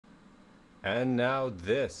And now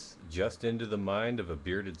this, just into the mind of a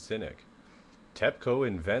bearded cynic. TEPCO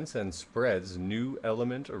invents and spreads new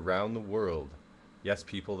element around the world. Yes,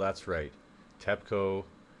 people, that's right. TEPCO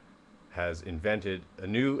has invented a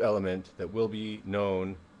new element that will be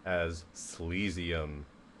known as Sleazyum.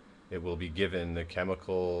 It will be given the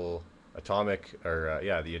chemical atomic,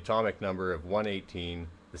 the atomic number of 118.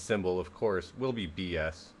 The symbol, of course, will be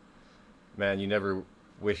BS. Man, you never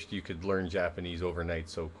wished you could learn Japanese overnight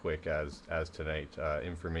so quick as tonight.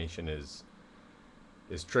 Information is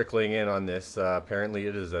trickling in on this. Apparently,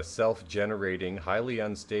 it is a self-generating, highly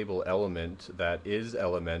unstable element that is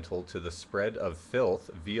elemental to the spread of filth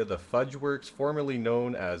via the fudgeworks formerly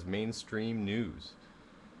known as mainstream news.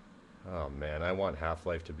 Oh man, I want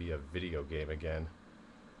Half-Life to be a video game again.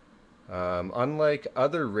 Unlike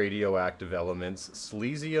other radioactive elements,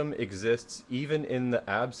 Sleazyum exists even in the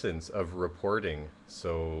absence of reporting,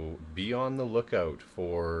 so be on the lookout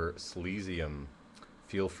for Sleazyum.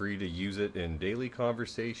 Feel free to use it in daily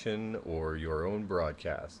conversation or your own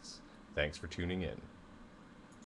broadcasts. Thanks for tuning in.